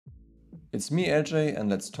It's me AJ and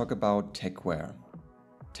let's talk about Techwear.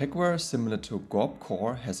 Techwear, similar to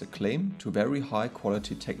Core, has a claim to very high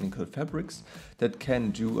quality technical fabrics that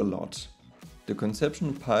can do a lot. The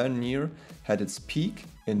conception pioneer had its peak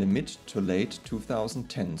in the mid to late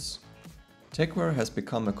 2010s. Techwear has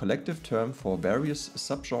become a collective term for various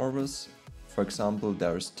subgenres. For example,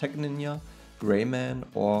 there is Tech Ninja, Greyman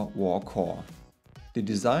or Core. The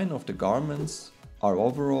design of the garments are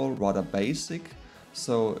overall rather basic,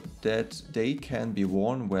 so that they can be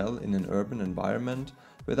worn well in an urban environment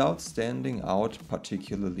without standing out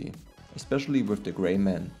particularly, especially with the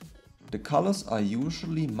Greyman. The colors are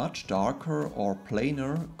usually much darker or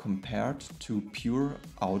plainer compared to pure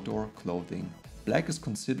outdoor clothing. Black is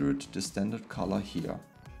considered the standard color here.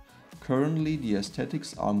 Currently, the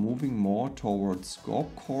aesthetics are moving more towards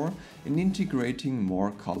Core and integrating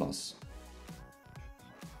more colors.